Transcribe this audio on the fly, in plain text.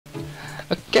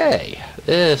Okay,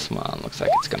 this one looks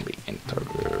like it's gonna be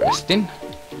interesting.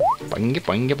 Boing,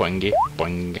 boing, boing,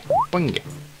 boing, boing.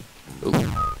 Ooh.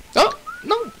 Oh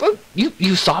no! Oh,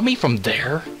 you saw me from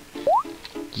there?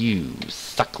 You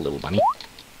suck, little bunny.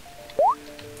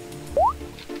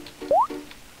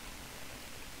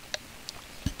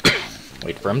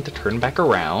 Wait for him to turn back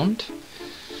around.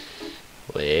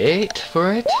 Wait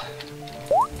for it.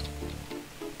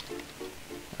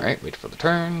 Alright, wait for the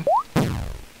turn.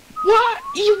 What?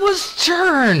 He was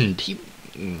turned! He...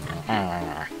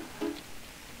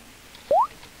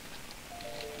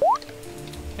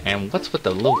 And what's with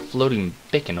the little floating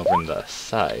bacon over on the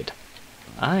side?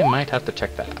 I might have to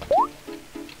check that out.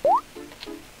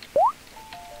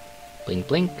 Blink,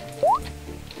 blink.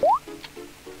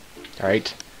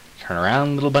 Alright, turn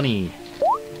around, little bunny.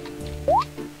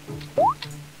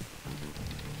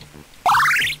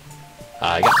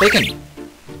 I got bacon!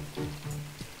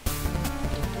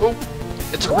 Oh,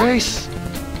 it's a race!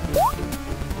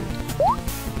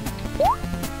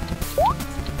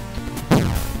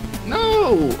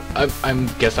 No! I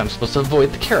guess I'm supposed to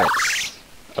avoid the carrots.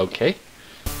 Okay.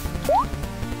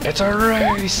 It's a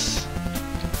race!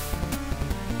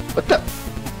 What the?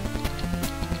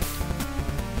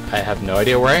 I have no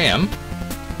idea where I am.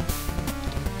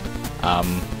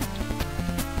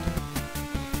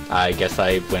 I guess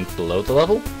I went below the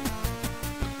level?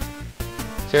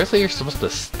 Seriously, you're supposed to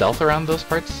stealth around those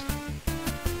parts?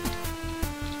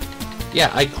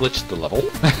 Yeah, I glitched the level.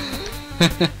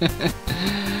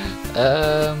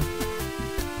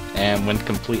 And went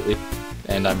completely...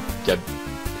 And I'm...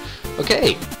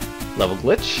 Okay, level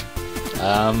glitch.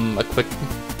 A quick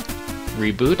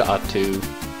reboot ought to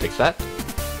fix that.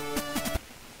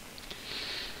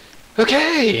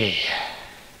 Okay!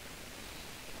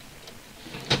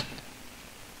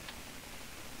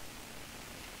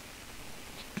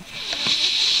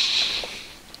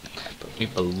 Put me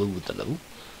below the level.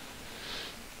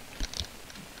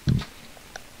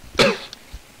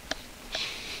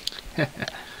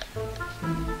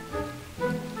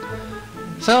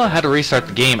 So I had to restart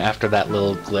the game after that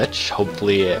little glitch.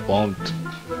 Hopefully it won't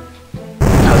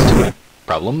cause too many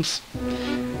problems.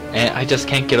 And I just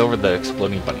can't get over the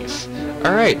exploding bunnies.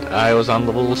 Alright, I was on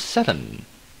level 7.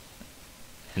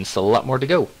 And still a lot more to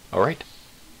go. Alright.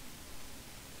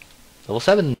 Level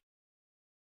 7.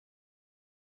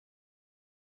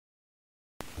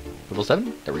 Level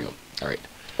 7? There we go. Alright.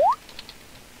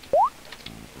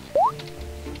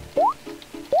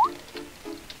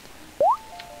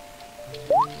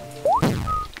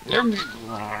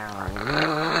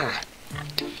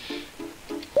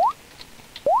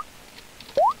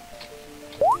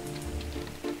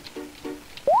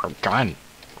 Oh, come on.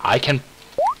 I game.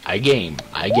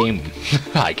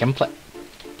 I can play.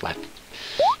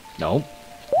 No.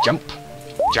 Jump.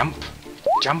 Jump.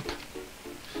 Jump.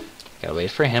 Gotta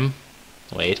wait for him.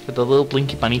 Wait for the little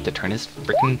blinky bunny to turn his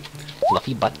frickin'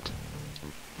 fluffy butt.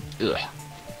 Ugh.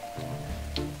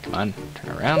 Come on,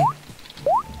 turn around.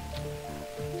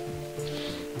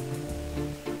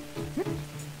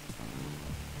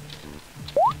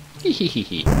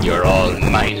 Hehehe, you're all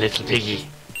mine, little piggy.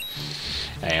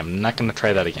 I am not gonna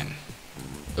try that again.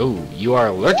 Oh, you are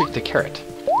allergic to carrot.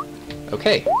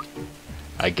 Okay.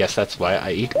 I guess that's why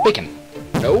I eat bacon.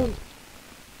 No!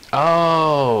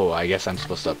 Oh, I guess I'm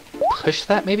supposed to push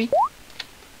that, maybe?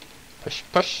 Push,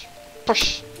 push,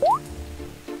 push!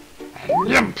 And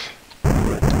jump!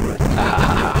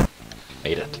 Ha!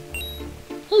 Made it.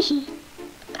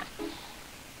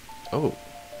 Oh,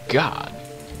 God.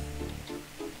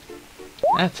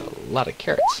 That's a lot of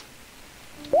carrots.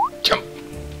 Jump!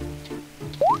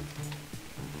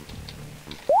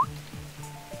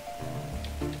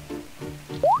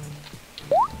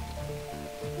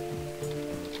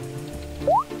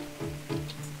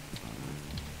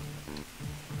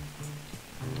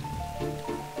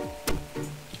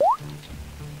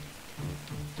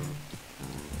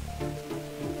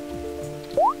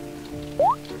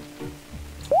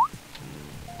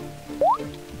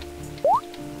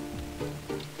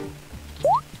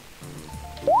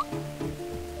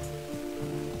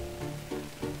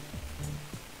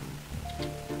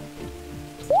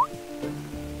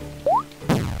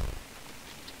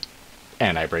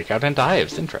 And I break out into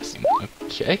hives. Interesting.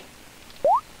 Okay.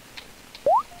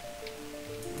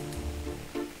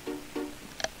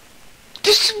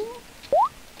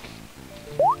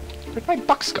 Where'd my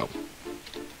bucks go?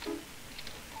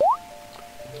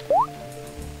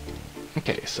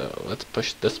 Okay, so let's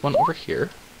push this one over here.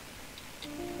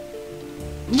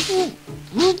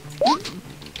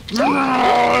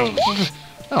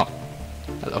 Oh.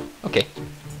 Hello. Okay.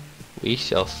 We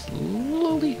shall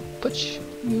slowly push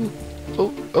You.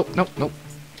 Oh, oh, no, no.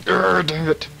 Dang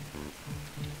it.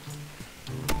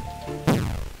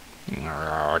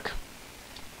 Arrgh.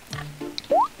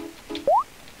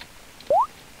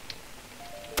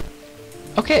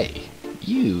 Okay,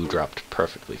 you dropped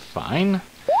perfectly fine.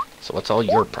 So what's all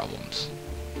your problems?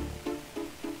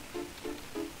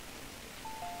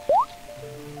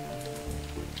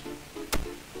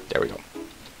 There we go.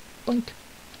 Boink.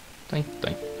 Doink,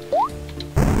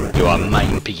 doink. You are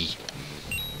mine, piggy.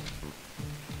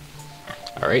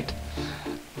 Alright.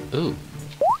 Ooh.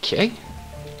 Okay.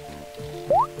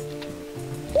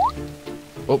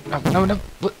 Oh, no, no, no.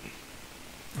 What?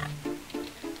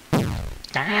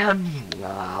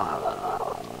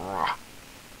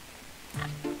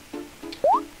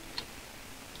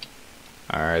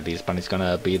 Are these bunnies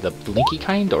gonna be the blinky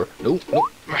kind, or... No, no.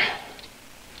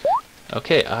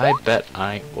 Okay, I bet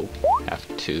I will have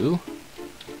to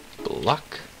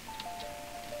block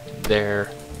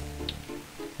their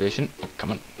vision. Oh,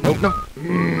 come on. No, no.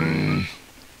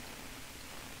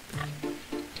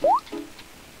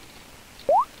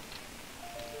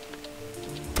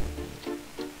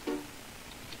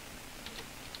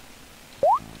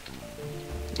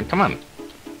 Come on.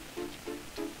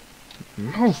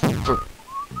 Move.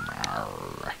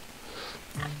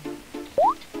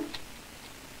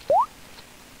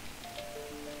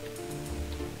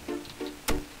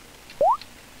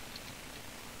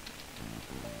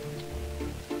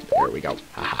 There we go.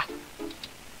 Haha.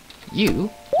 You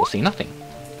will see nothing.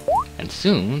 And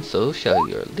soon so shall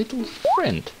your little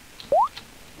friend.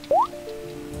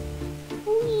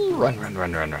 Ooh, run, run,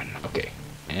 run, run, run. Okay.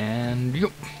 And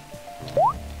you.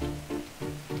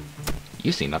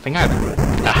 You see nothing either.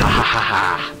 Ha ha ha ha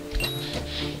ha.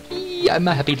 I'm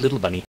a happy little bunny.